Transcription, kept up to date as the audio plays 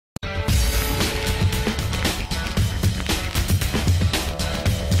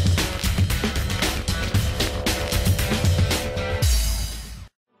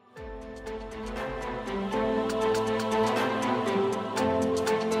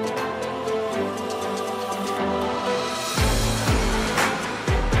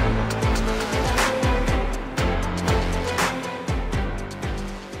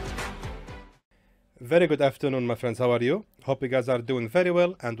Very good afternoon, my friends. How are you? Hope you guys are doing very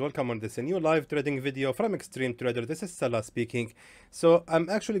well, and welcome on this new live trading video from Extreme Trader. This is Salah speaking. So I'm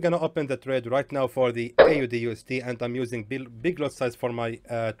actually gonna open the trade right now for the AUDUSD, and I'm using big lot size for my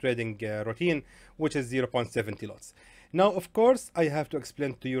trading routine, which is 0.70 lots. Now, of course, I have to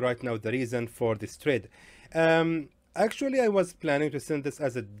explain to you right now the reason for this trade. Actually, I was planning to send this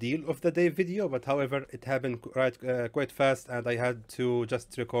as a deal of the day video, but however, it happened quite fast, and I had to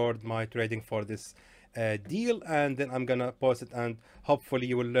just record my trading for this deal, and then I'm gonna post it, and hopefully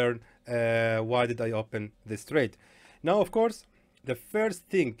you will learn why did I open this trade. Now, of course, the first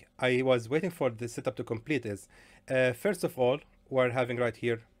thing I was waiting for the setup to complete is, first of all, we're having right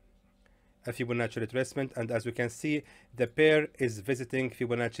here a Fibonacci retracement, and as we can see, the pair is visiting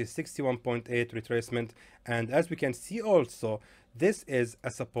Fibonacci 61.8 retracement, and as we can see also, this is a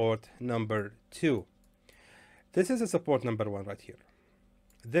support number 2. This is a support number 1 right here.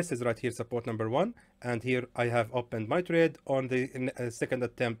 This is right here support number 1, and here I have opened my trade on the second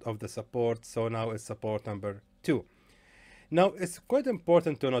attempt of the support, so now it's support number 2. Now, it's quite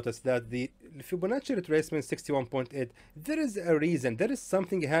important to notice that the Fibonacci retracement 61.8, there is a reason, there is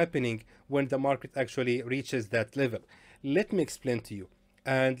something happening when the market actually reaches that level. Let me explain to you,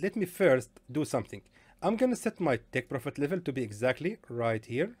 and let me first do something. I'm gonna set my take profit level to be exactly right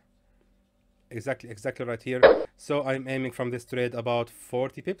here. Exactly right here. So I'm aiming from this trade about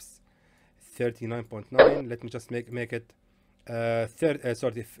 40 pips, 39.9. Let me just make it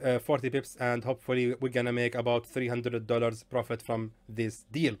 40 pips, and hopefully we're gonna make about $300 profit from this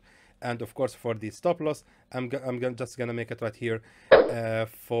deal. And of course, for the stop loss, I'm just gonna make it right here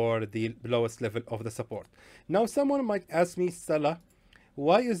for the lowest level of the support. Now, someone might ask me, Salah,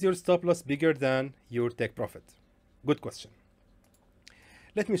 why is your stop loss bigger than your take profit? Good question.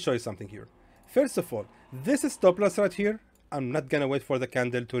 Let me show you something here. First of all, this is stop loss right here. I'm not gonna wait for the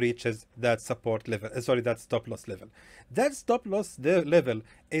candle to reach that support level, that stop loss level. That stop loss level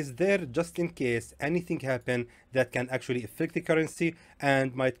is there just in case anything happen that can actually affect the currency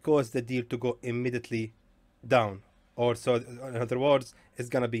and might cause the deal to go immediately down, or so in other words, it's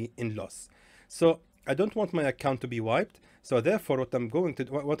gonna be in loss. So I don't want my account to be wiped. So therefore, what I'm going to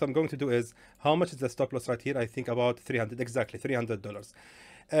do is, how much is the stop loss right here? I think about 300, exactly $300.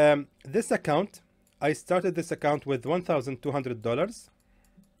 This account, I started this account with $1,200,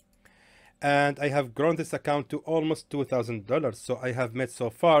 and I have grown this account to almost $2,000. So I have made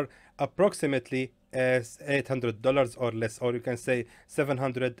so far approximately $800 or less, or you can say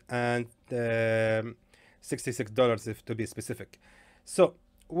 $766 if to be specific. So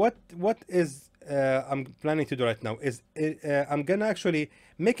what is I'm planning to do right now is I'm gonna actually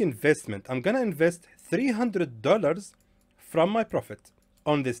make investment. I'm gonna invest $300 from my profit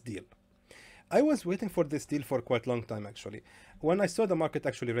on this deal. I was waiting for this deal for quite a long time actually. When I saw the market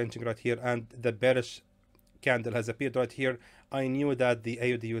actually ranging right here and the bearish candle has appeared right here, I knew that the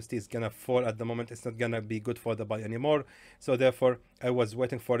AUDUSD is gonna fall at the moment. It's not gonna be good for the buy anymore. So therefore, I was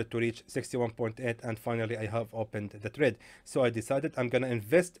waiting for it to reach 61.8, and finally I have opened the trade. So I decided I'm gonna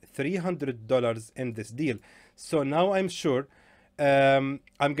invest $300 in this deal. So now I'm sure I'm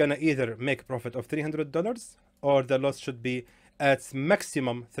gonna either make a profit of $300 or the loss should be at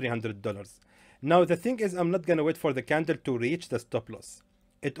maximum $300. Now the thing is, I'm not gonna wait for the candle to reach the stop loss.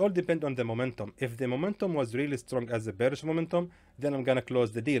 It all depends on the momentum. If the momentum was really strong as a bearish momentum, then I'm gonna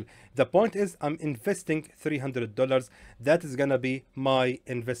close the deal. The point is, I'm investing $300. That is gonna be my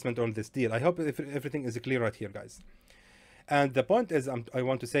investment on this deal. I hope everything is clear right here, guys. And the point is, I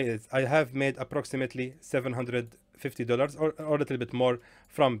want to say is, I have made approximately $750 or a little bit more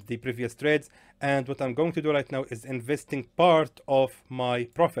from the previous trades. And what I'm going to do right now is investing part of my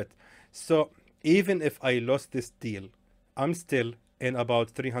profit. So even if I lost this deal, I'm still in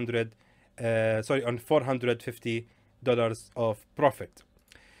about $450 of profit.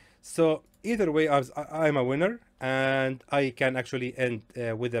 So either way, I'm a winner, and I can actually end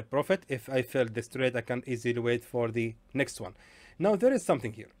with a profit. If I fail this trade, I can easily wait for the next one. Now there is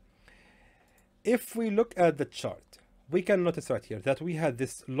something here. If we look at the chart, we can notice right here that we had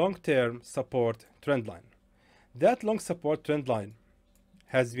this long-term support trend line. That long support trend line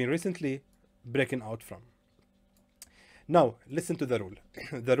has been recently breaking out from. Now, listen to the rule.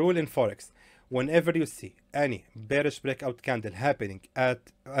 The rule in Forex, whenever you see any bearish breakout candle happening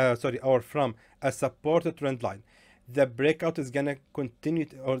at, or from a supported trend line, the breakout is gonna continue,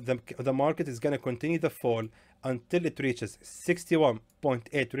 or the market is gonna continue the fall until it reaches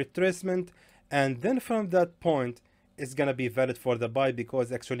 61.8 retracement, and then from that point, it's gonna be valid for the buy,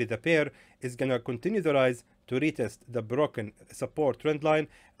 because actually the pair is gonna continue the rise to retest the broken support trend line,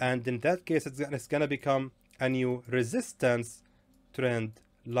 and in that case, it's gonna become a new resistance trend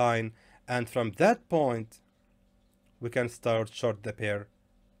line, and from that point we can start short the pair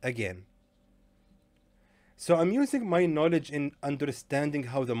again. So I'm using my knowledge in understanding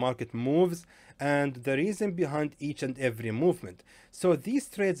how the market moves and the reason behind each and every movement. So these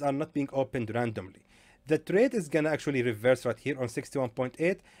trades are not being opened randomly. The trade is gonna actually reverse right here on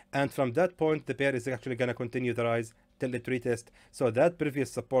 61.8, and from that point the pair is actually gonna continue the rise till it retest. So that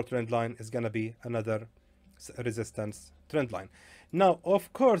previous support trend line is gonna be another resistance trend line. Now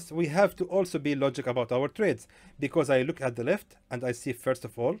of course we have to also be logic about our trades, because I look at the left and I see, first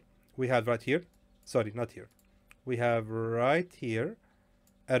of all, we have right here, sorry, not here, we have right here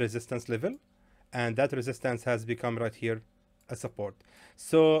a resistance level, and that resistance has become right here a support.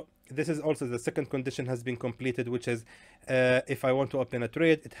 So this is also the second condition has been completed, which is if I want to open a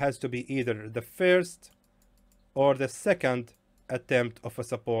trade, it has to be either the first or the second attempt of a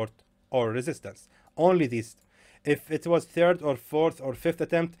support or resistance. Only these. If it was third or fourth or fifth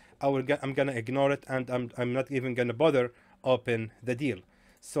attempt, I'm gonna ignore it, and I'm not even gonna bother open the deal.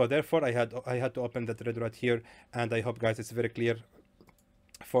 So therefore I had to open the trade right here, and I hope guys it's very clear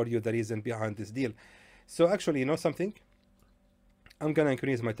for you the reason behind this deal. So actually, you know something, I'm gonna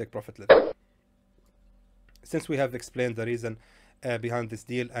increase my take profit level, since we have explained the reason behind this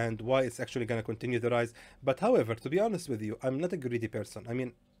deal and why it's actually gonna continue the rise. But however, to be honest with you, I'm not a greedy person. I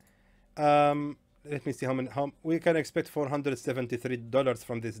mean, let me see how we can expect $473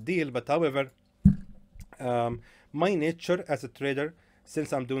 from this deal. But however, my nature as a trader,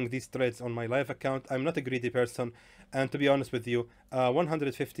 since I'm doing these trades on my live account, I'm not a greedy person, and to be honest with you,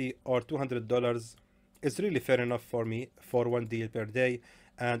 $150 or $200 is really fair enough for me for one deal per day,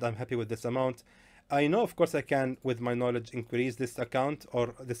 and I'm happy with this amount. I know, of course, I can, with my knowledge, increase this account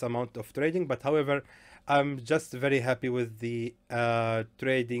or this amount of trading, but however, I'm just very happy with the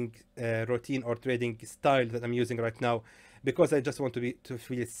trading routine or trading style that I'm using right now, because I just want to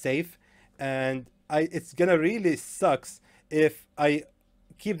feel safe, and it's gonna really sucks if I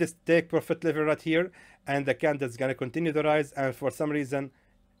keep this take profit level right here and the candle's gonna continue the rise, and for some reason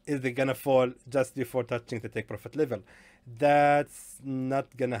is they gonna fall just before touching the take profit level. That's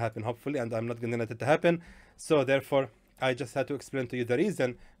not gonna happen, hopefully, and I'm not gonna let it happen. So therefore I just had to explain to you the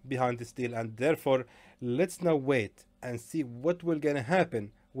reason behind this deal, and therefore let's now wait and see what will gonna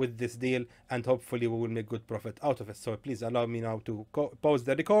happen with this deal, and hopefully we will make good profit out of it. So please allow me now to pause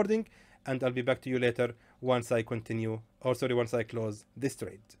the recording, and I'll be back to you later once I once I close this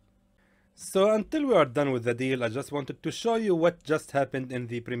trade. So until we are done with the deal, I just wanted to show you what just happened in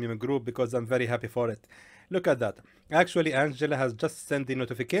the premium group, because I'm very happy for it. Look at that. Actually, Angela has just sent the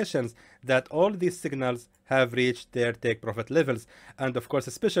notifications that all these signals have reached their take profit levels. And of course,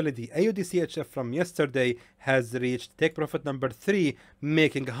 especially the AUDCHF from yesterday has reached take profit number 3,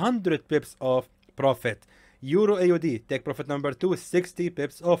 making 100 pips of profit. Euro AUD, take profit number 2, 60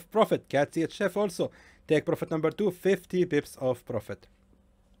 pips of profit. CAD CHF also, take profit number 2, 50 pips of profit.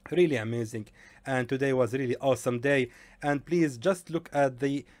 Really amazing, and today was really awesome day. And please just look at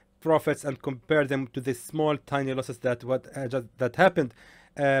the profits and compare them to the small tiny losses that happened.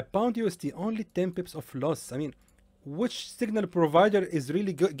 Pound USD, only 10 pips of loss. I mean, which signal provider is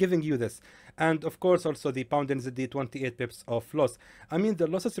really giving you this? And of course also the pound NZD, 28 pips of loss. I mean, the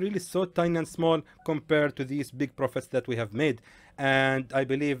loss is really so tiny and small compared to these big profits that we have made, and I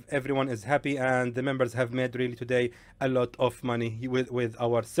believe everyone is happy, and the members have made really today a lot of money with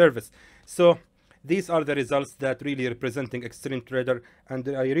our service. So these are the results that really representing Extreme Trader, and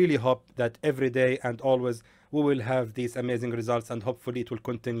I really hope that every day and always we will have these amazing results, and hopefully it will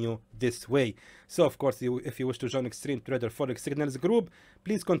continue this way. So of course, if you wish to join Extreme Trader Forex Signals group,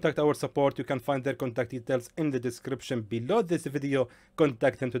 please contact our support. You can find their contact details in the description below this video.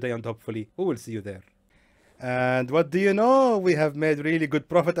 Contact them today, and hopefully we will see you there. And what do you know? We have made really good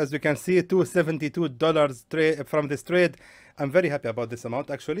profit, as you can see, $272 from this trade. I'm very happy about this amount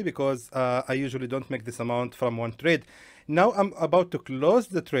actually, because I usually don't make this amount from one trade. Now I'm about to close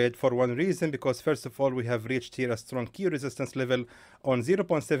the trade for one reason, because first of all, we have reached here a strong key resistance level on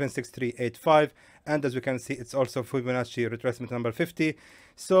 0.76385, and as you can see, it's also Fibonacci retracement number 50.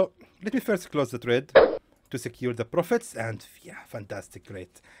 So let me first close the trade to secure the profits, and yeah, fantastic,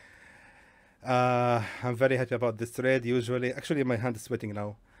 great. I'm very happy about this trade. Usually, actually my hand is sweating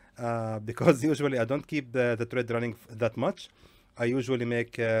now, because usually I don't keep the trade running that much. I usually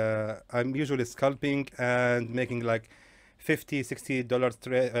make I'm usually scalping and making like $50-$60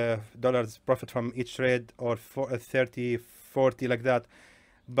 dollars profit from each trade, or 30-40 like that.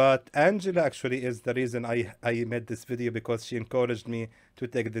 But Angela actually is the reason I made this video, because she encouraged me to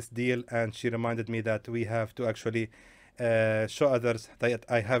take this deal, and she reminded me that we have to actually show others that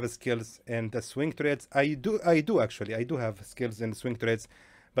I have skills in the swing trades. I do have skills in swing trades,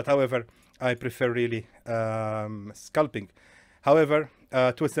 but however, I prefer really scalping. However,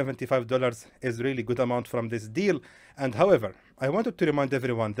 $275 is really good amount from this deal. And however, I wanted to remind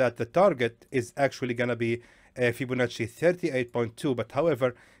everyone that the target is actually gonna be Fibonacci 38.2. But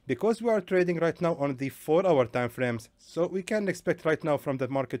however, because we are trading right now on the 4-hour time frames, so we can expect right now from the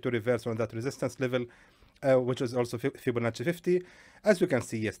market to reverse on that resistance level, which is also Fibonacci 50. As you can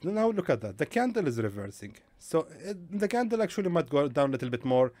see, yes, now look at that. The candle is reversing. So the candle actually might go down a little bit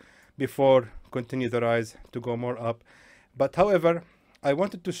more before continue the rise to go more up. But however, I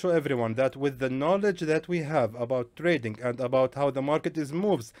wanted to show everyone that with the knowledge that we have about trading and about how the market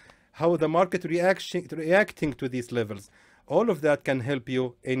moves, how the market reacting to these levels, all of that can help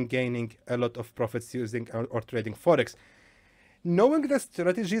you in gaining a lot of profits using or trading Forex. Knowing the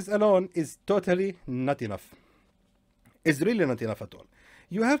strategies alone is totally not enough. It's really not enough at all.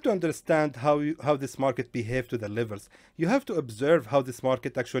 You have to understand how this market behaves to the levels. You have to observe how this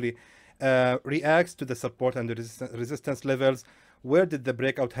market actually reacts to the support and the resistance levels. Where did the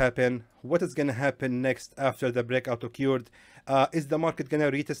breakout happen? What is going to happen next after the breakout occurred? Is the market going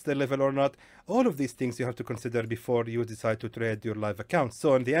to retest the level or not? All of these things you have to consider before you decide to trade your live account.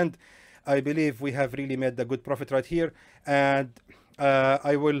 So in the end, I believe we have really made a good profit right here, and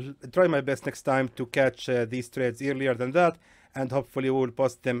I will try my best next time to catch these trades earlier than that, and hopefully we will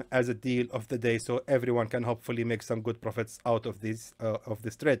post them as a deal of the day so everyone can hopefully make some good profits out of this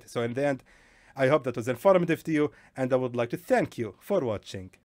trade. So in the end, I hope that was informative to you, and I would like to thank you for watching.